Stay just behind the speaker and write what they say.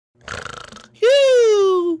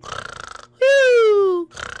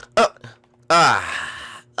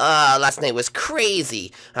Last night was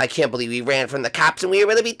crazy. I can't believe we ran from the cops and we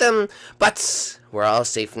were able to beat them. But we're all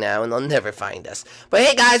safe now and they'll never find us. But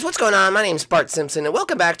hey guys, what's going on? My name's Bart Simpson and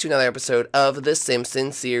welcome back to another episode of the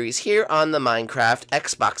Simpsons series here on the Minecraft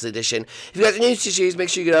Xbox Edition. If you guys are new to the series, make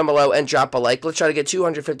sure you go down below and drop a like. Let's try to get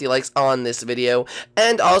 250 likes on this video.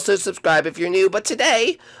 And also subscribe if you're new. But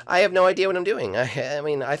today, I have no idea what I'm doing. I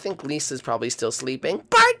mean, I think Lisa's probably still sleeping.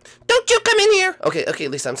 Bart, don't you come in here! Okay,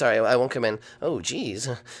 Lisa, I'm sorry. I won't come in. Oh,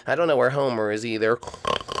 jeez. I don't know where Homer is either.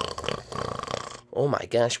 Oh my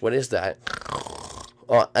gosh, what is that?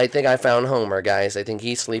 Oh, I think I found Homer, guys. I think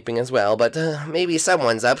he's sleeping as well, but maybe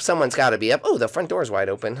someone's up. Someone's got to be up. Oh, the front door's wide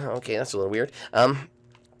open. Okay, that's a little weird.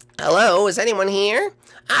 Hello, is anyone here?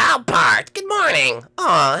 Oh, Bart, good morning.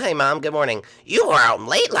 Oh, hey, Mom, good morning. You were out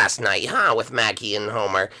late last night, huh, with Maggie and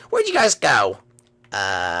Homer. Where'd you guys go?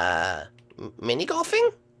 Mini golfing?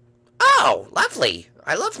 Oh, lovely.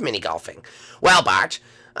 I love mini golfing. Well, Bart,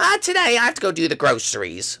 today I have to go do the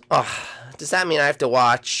groceries. Oh, does that mean I have to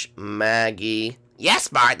watch Maggie? Yes,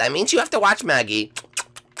 Bart, that means you have to watch Maggie.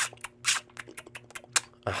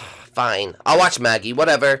 Fine, I'll watch Maggie,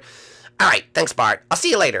 whatever. Alright, thanks, Bart. I'll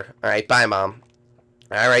see you later. Alright, bye, Mom.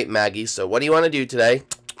 Alright, Maggie, so what do you want to do today?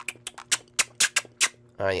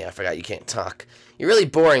 Oh, yeah, I forgot you can't talk. You're really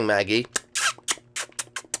boring, Maggie.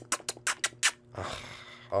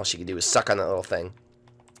 All she can do is suck on that little thing.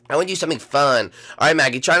 I want to do something fun. Alright,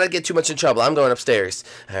 Maggie, try not to get too much in trouble. I'm going upstairs.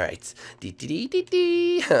 Alright.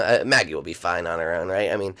 Maggie will be fine on her own,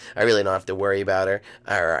 right? I mean, I really don't have to worry about her.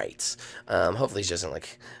 Alright. Hopefully she doesn't,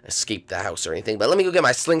 like, escape the house or anything. But let me go get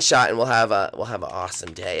my slingshot and we'll have an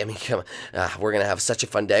awesome day. I mean, come on. We're going to have such a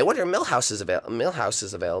fun day. What are Millhouse is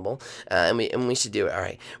available. And we should do it.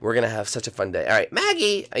 Alright. We're going to have such a fun day. Alright,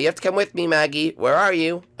 Maggie, you have to come with me, Maggie. Where are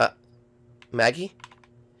you? Maggie?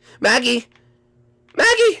 Maggie?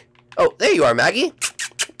 Maggie! Oh, there you are, Maggie.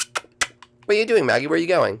 What are you doing, Maggie? Where are you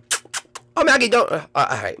going? Oh, Maggie, don't...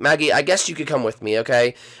 Alright, Maggie, I guess you could come with me,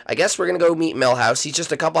 okay? I guess we're gonna go meet Millhouse. He's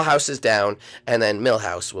just a couple houses down, and then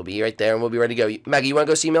Millhouse will be right there, and we'll be ready to go. Maggie, you wanna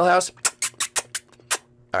go see Millhouse?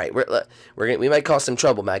 Alright, we might cause some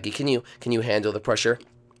trouble, Maggie. Can you handle the pressure?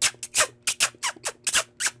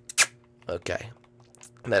 Okay.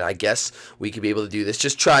 Then I guess we could be able to do this.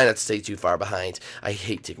 Just try not to stay too far behind. I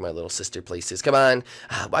hate taking my little sister places. Come on.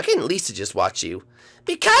 Why can't Lisa just watch you?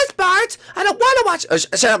 Because, Bart, I don't want to watch... Oh,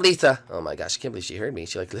 shut up, Lisa. Oh, my gosh. I can't believe she heard me.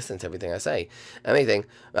 She, like, listens to everything I say. Anything.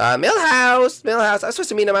 Millhouse. Millhouse. I'm supposed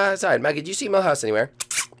to meet him outside. Maggie, do you see Millhouse anywhere?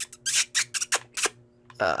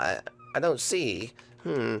 I don't see.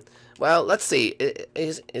 Well, let's see.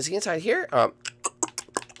 Is he inside here?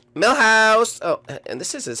 Millhouse. Oh, and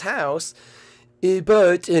this is his house.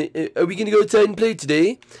 Bart, are we gonna go outside and play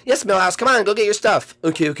today? Yes, Millhouse, come on, go get your stuff.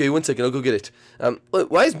 Okay, 1 second, I'll go get it.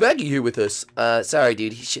 Why is Maggie here with us? Sorry,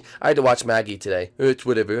 dude, I had to watch Maggie today. It's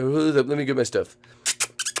whatever, hold up, let me get my stuff.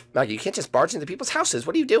 Maggie, you can't just barge into people's houses,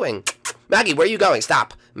 what are you doing? Maggie, where are you going?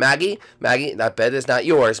 Stop. Maggie, that bed is not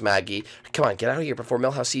yours, Maggie. Come on, get out of here before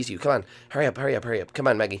Millhouse sees you, come on. Hurry up. Come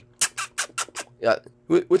on, Maggie.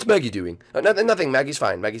 What's Maggie doing? Nothing, Maggie's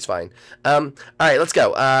fine. Alright, let's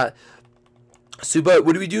go. So, Bart,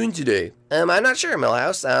 what are we doing today? I'm not sure,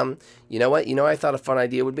 Millhouse. You know what? I thought a fun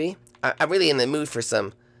idea would be? I'm really in the mood for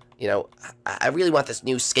some, I really want this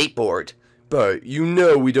new skateboard. Bart,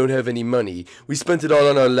 we don't have any money. We spent it all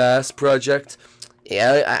on our last project.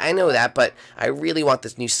 Yeah, I know that, but I really want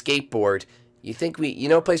this new skateboard. You think you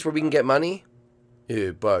know a place where we can get money?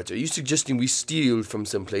 Bart, are you suggesting we steal from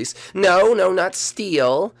someplace? No, not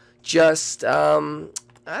steal. Just, I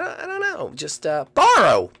don't know. Just,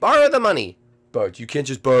 borrow. Borrow the money. Bart, you can't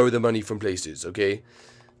just borrow the money from places, okay?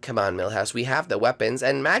 Come on, Millhouse. We have the weapons.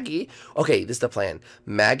 And Maggie... Okay, this is the plan.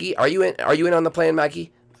 Maggie, are you in on the plan,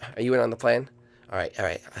 Maggie? Are you in on the plan? All right.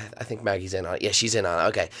 I think Maggie's in on it. Yeah, she's in on it.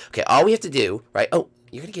 Okay, all we have to do, right? Oh,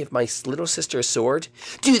 you're going to give my little sister a sword?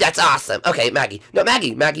 Dude, that's awesome. Okay, Maggie. No,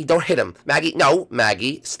 Maggie, don't hit him. Maggie, no,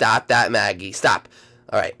 Maggie. Stop that, Maggie. Stop.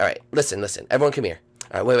 All right. Listen. Everyone come here.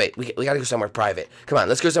 All right, wait. We gotta go somewhere private. Come on,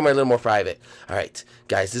 let's go somewhere a little more private. All right,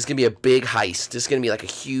 guys, this is gonna be a big heist. This is gonna be like a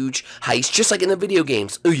huge heist, just like in the video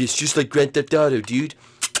games. Oh, yes, just like Grand Theft Auto, dude.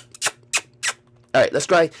 All right, let's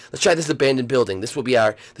try this abandoned building. This will be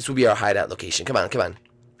our hideout location. Come on.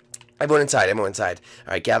 Everyone inside.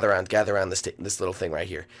 All right, gather around this little thing right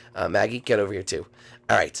here. Maggie, get over here too.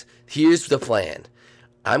 All right, here's the plan.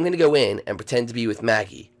 I'm gonna go in and pretend to be with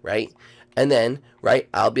Maggie, right? And then, right,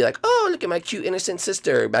 I'll be like, oh, look at my cute, innocent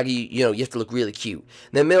sister. Maggie, you know, you have to look really cute.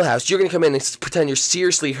 And then Millhouse, you're going to come in and pretend you're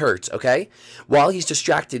seriously hurt, okay? While he's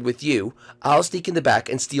distracted with you, I'll sneak in the back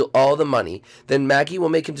and steal all the money. Then Maggie will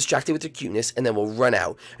make him distracted with her cuteness, and then we'll run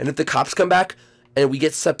out. And if the cops come back and we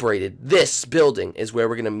get separated, this building is where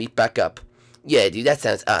we're going to meet back up. Yeah, dude, that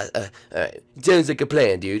sounds, sounds like a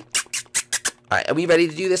plan, dude. Alright, are we ready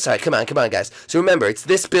to do this? Alright, come on, guys. So remember, it's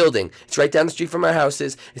this building. It's right down the street from our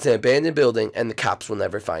houses. It's an abandoned building, and the cops will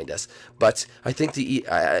never find us. But I think the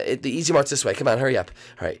easy mark's this way. Come on, hurry up.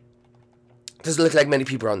 Alright. Doesn't look like many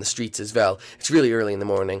people are on the streets as well. It's really early in the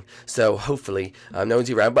morning, so hopefully no one's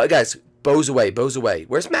around. But guys, bows away, bows away.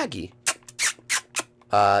 Where's Maggie?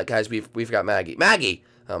 Guys, we've got Maggie. Maggie!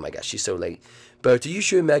 Oh my gosh, she's so late. But are you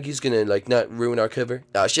sure Maggie's gonna, like, not ruin our cover?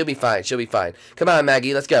 She'll be fine, she'll be fine. Come on,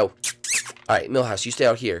 Maggie, let's go. Alright, Millhouse, you stay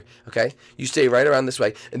out here, okay? You stay right around this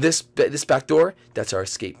way. And this back door, that's our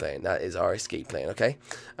escape plan. That is our escape plan, okay?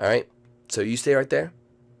 Alright, so you stay right there.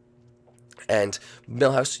 And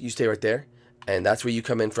Millhouse, you stay right there. And that's where you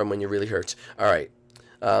come in from when you're really hurt. Alright,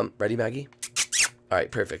 ready, Maggie? Alright,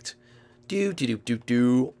 perfect.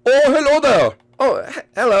 Oh, hello there! Oh,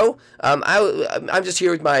 hello. I'm just here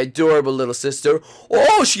with my adorable little sister.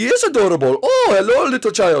 Oh, she is adorable. Oh, hello, little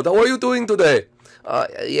child. How are you doing today?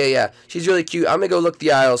 Yeah. She's really cute. I'm gonna go look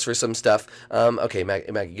the aisles for some stuff. Okay,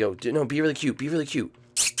 Maggie, go. No, be really cute. Be really cute.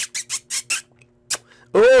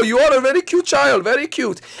 Oh, you are a very cute child. Very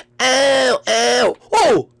cute. Ow, ow.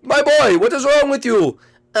 Oh, my boy, what is wrong with you?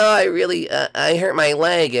 I hurt my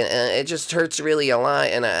leg, and it just hurts really a lot,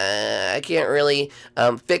 and I can't really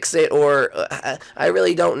fix it, or I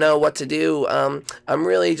really don't know what to do. I'm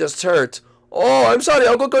really just hurt. Oh, I'm sorry.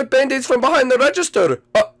 I'll go get band-aids from behind the register.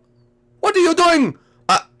 What are you doing?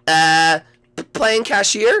 Playing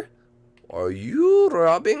cashier? Are you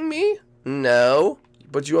robbing me? No.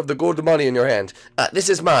 But you have the gold money in your hand. This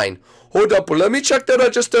is mine. Hold up. Let me check the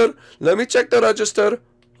register.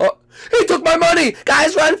 Oh, he took my money!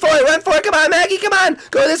 Guys, run for it! Come on, Maggie, come on!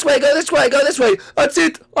 Go this way! That's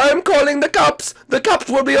it! I'm calling the cops! The cops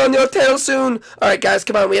will be on your tail soon! Alright, guys,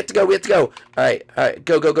 come on, we have to go! Alright,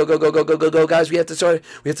 go, guys, we have to sort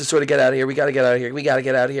of get out of here. We gotta get out of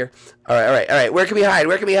here. Alright, where can we hide?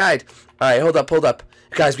 Alright, hold up.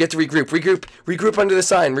 Guys, we have to regroup under the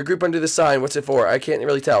sign. What's it for? I can't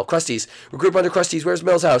really tell. Krusty's. Regroup under Krusty's. Where's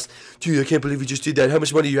Mill's house? Dude, I can't believe you just did that. How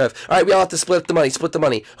much money do you have? Alright, we all have to split the money.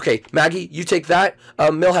 Okay, Maggie, you take that.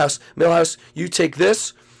 Millhouse, you take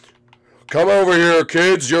this. Come over here,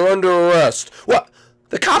 kids. You're under arrest. What?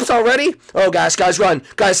 The cops already? Oh, guys, run.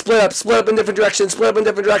 Guys, split up in different directions. Go.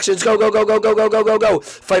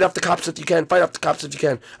 Fight off the cops if you can.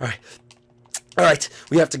 Alright,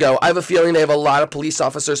 we have to go. I have a feeling they have a lot of police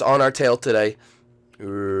officers on our tail today.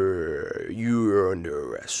 You're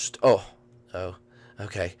under arrest. Oh,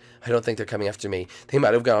 okay. I don't think they're coming after me. They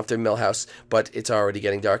might have gone after Millhouse, but it's already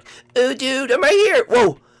getting dark. Oh, dude, I'm right here.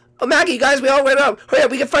 Whoa. Oh, Maggie, guys, we all went up. Hurry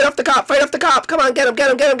up, we can fight off the cop. Come on, get him.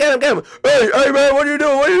 Hey, man, what are you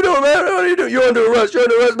doing, man? You're under arrest,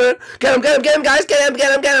 man. Get him, guys. Get him.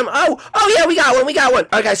 Oh, yeah, we got one. All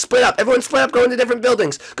right, guys, split up. Everyone split up, go into different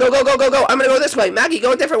buildings. Go. I'm gonna go this way. Maggie,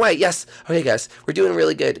 go a different way. Yes. Okay, guys, we're doing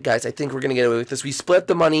really good. Guys, I think we're gonna get away with this. We split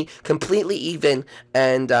the money completely even,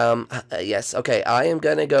 and, yes, okay, I am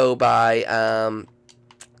gonna go by,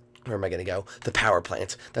 where am I going to go? The power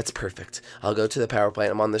plant. That's perfect. I'll go to the power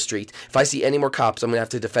plant. I'm on the street. If I see any more cops, I'm going to have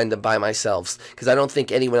to defend them by myself, because I don't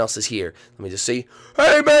think anyone else is here. Let me just see.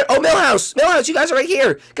 Hey, man. Oh, Millhouse, you guys are right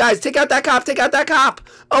here. Guys, take out that cop.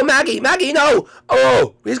 Oh, Maggie, no.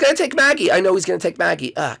 Oh, he's going to take Maggie. I know he's going to take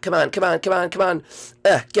Maggie. Come on. Get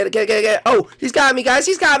it. Oh, he's got me, guys.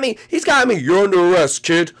 He's got me. You're under arrest,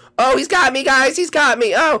 kid. Oh, he's got me, guys.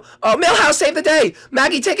 Oh, Millhouse, save the day.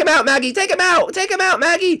 Maggie, take him out, Maggie.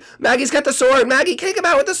 Maggie. Maggie's got the sword. Maggie, take him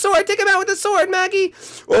out with the sword. Maggie.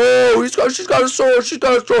 Oh, she's got a sword.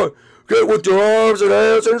 Get with your arms and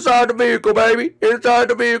hands inside the vehicle, baby. Get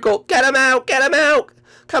him out.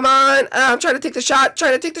 Come on. I'm trying to take the shot.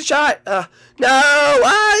 No.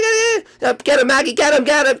 Get him, Maggie. Get him,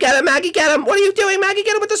 Maggie. Get him. What are you doing, Maggie?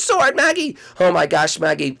 Get him with the sword, Maggie. Oh, my gosh,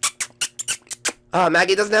 Maggie.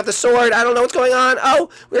 Maggie doesn't have the sword. I don't know what's going on. Oh,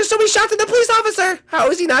 there's so many shots at the police officer. How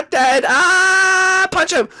is he not dead?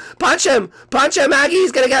 Punch him. Maggie,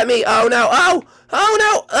 he's gonna get me. Oh, no.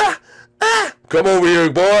 Come over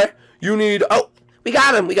here, boy. You need... Oh, we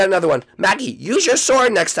got him. We got another one. Maggie, use your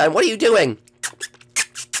sword next time. What are you doing?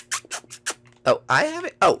 Oh, I have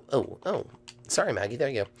it. Oh. Sorry, Maggie. There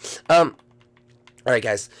you go. Alright,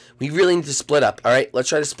 guys, we really need to split up, alright? Let's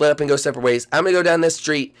try to split up and go separate ways. I'm gonna go down this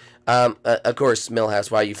street. Of course,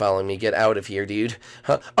 Millhouse, why are you following me? Get out of here, dude.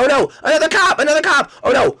 Huh? Oh no, another cop, another cop.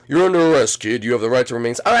 Oh no, you're under arrest, kid. You have the right to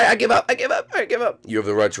remain. All right, I give up. I give up. I give up. You have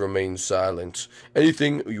the right to remain silent.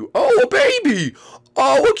 Anything you. Oh, a baby.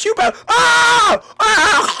 Oh, a cute baby. Ah!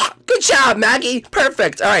 Ah! Good job, Maggie.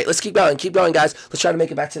 Perfect. All right, let's keep going. Keep going, guys. Let's try to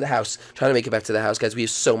make it back to the house. Try to make it back to the house, guys. We have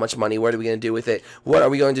so much money. What are we gonna do with it? What are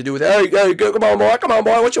we going to do with it? Hey, come on, boy. Come on,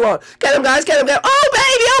 boy. What you want? Get him, guys. Get him. Get him. Oh,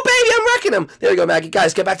 baby. Oh, baby. I'm wrecking him. There we go, Maggie.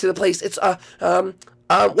 Guys, get back to the place. It's where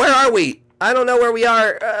are we? I don't know where we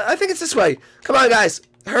are. I think it's this way. Come on, guys.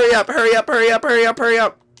 Hurry up. Hurry up. Hurry up. Hurry up. Hurry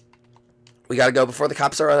up. We gotta go before the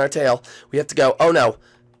cops are on our tail. We have to go. Oh no.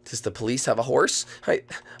 Does the police have a horse? I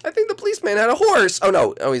think the policeman had a horse. Oh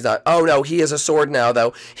no, no he's not. Oh no, he has a sword now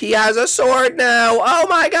though. He has a sword now. Oh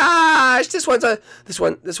my gosh, this one has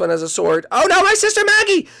a sword. Oh no, my sister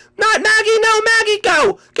Maggie, not Maggie. No, Maggie,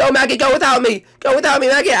 go Maggie, go without me,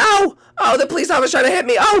 Maggie. Oh, the police officer trying to hit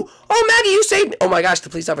me. Oh Maggie, you saved me. Oh my gosh, the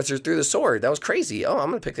police officer threw the sword. That was crazy. Oh, I'm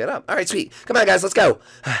gonna pick that up. All right, sweet. Come on, guys, let's go.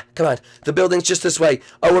 Come on, the building's just this way.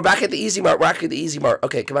 Oh, we're back at the Easy Mart.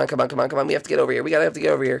 Okay, come on. We have to get over here. We have to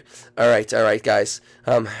get over here. All right, guys.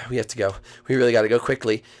 We have to go. We really got to go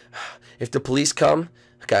quickly. If the police come,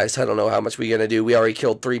 guys, I don't know how much we're gonna do. We already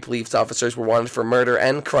killed 3 police officers. We're wanted for murder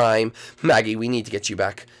and crime. Maggie, we need to get you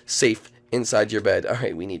back safe inside your bed. All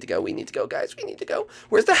right, we need to go, guys. We need to go.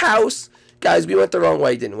 Where's the house? Guys, we went the wrong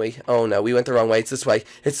way, didn't we? Oh, no, we went the wrong way. It's this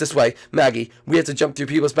way. Maggie, we have to jump through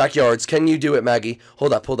people's backyards. Can you do it, Maggie?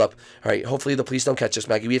 Hold up. All right, hopefully the police don't catch us,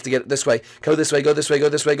 Maggie. We have to get it this way. Go this way. All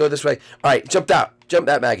right, jump that,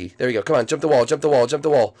 Maggie. There we go. Come on, jump the wall.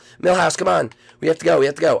 Millhouse, come on. We have to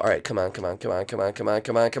go. All right, come on.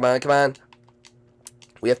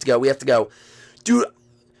 We have to go. Dude,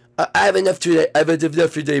 I have enough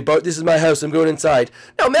today. Bart. This is my house. I'm going inside.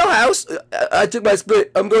 No, Millhouse. I took my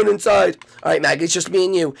split. I'm going inside. All right, Maggie. It's just me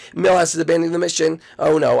and you. Millhouse is abandoning the mission.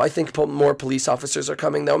 Oh no, I think more police officers are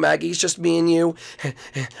coming though. Maggie, it's just me and you.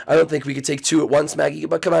 I don't think we could take 2 at once, Maggie.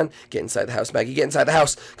 But come on, get inside the house, Maggie. Get inside the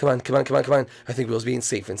house. Come on. I think we'll be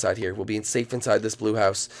safe inside here. We'll be safe inside this blue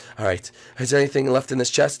house. All right. Is there anything left in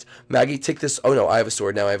this chest, Maggie? Take this. Oh no, I have a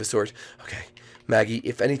sword now. Okay, Maggie.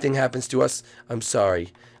 If anything happens to us, I'm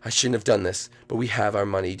sorry. I shouldn't have done this, but we have our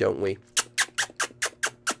money, don't we?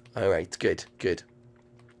 Alright, good.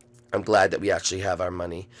 I'm glad that we actually have our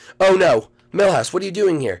money. Oh no! Millhouse, what are you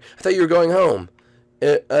doing here? I thought you were going home.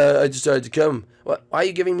 I decided to come. What? Why are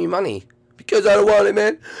you giving me money? Because I don't want it,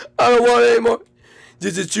 man. I don't want it anymore.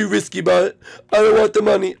 This is too risky, but I don't want the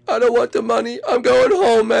money. I'm going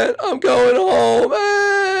home, man.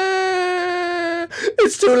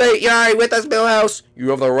 It's too late. You're alright with us, Millhouse. You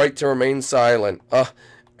have the right to remain silent.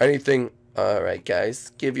 Anything. Alright,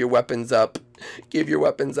 guys. Give your weapons up.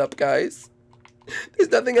 Guys. There's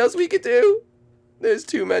nothing else we could do. There's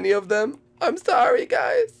too many of them. I'm sorry,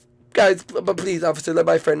 guys. Guys, but please, officer, let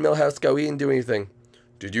my friend Millhouse go. He didn't do anything.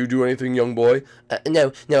 Did you do anything, young boy?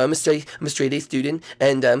 No, I'm a straight A student,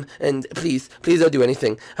 and please I'll do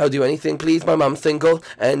anything. Please, my mom's single,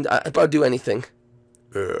 and I'll do anything.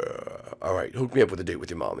 Alright, hook me up with a date with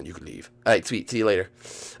your mom, and you can leave. Alright, sweet, see you later.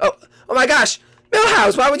 Oh my gosh!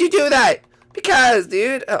 Millhouse, why would you do that? Because,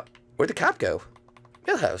 dude. Oh, where'd the cop go?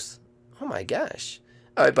 Millhouse. Oh my gosh.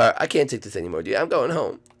 Alright, Bart, I can't take this anymore, dude. I'm going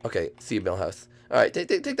home. Okay, see you, Millhouse. Alright, take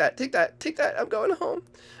that. I'm going home.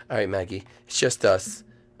 Alright, Maggie. It's just us.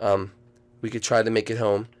 We could try to make it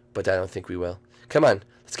home, but I don't think we will. Come on,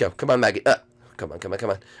 let's go. Come on, Maggie. Come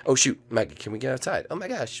on. Oh, shoot. Maggie, can we get outside? Oh my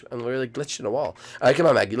gosh, I'm really glitched in a wall. Alright, come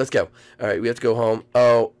on, Maggie, let's go. Alright, we have to go home.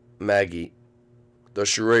 Oh, Maggie. The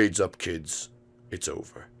charade's up, kids. It's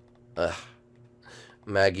over.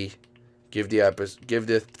 Maggie, give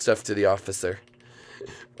the stuff to the officer.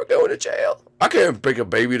 We're going to jail. I can't bring a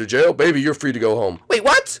baby to jail. Baby, you're free to go home. Wait,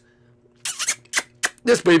 what?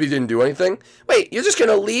 This baby didn't do anything. Wait, you're just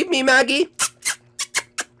gonna leave me, Maggie?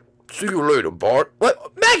 See you later, Bart.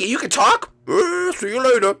 What? Maggie, you can talk? See you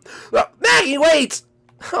later. Maggie, wait!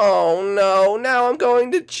 Oh no, now I'm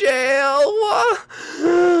going to jail.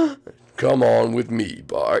 Come on with me,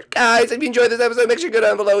 Bart. Guys, if you enjoyed this episode, make sure you go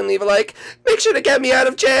down below and leave a like. Make sure to get me out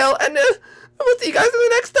of jail, and we'll see you guys in the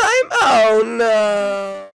next time. Oh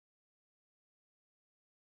no.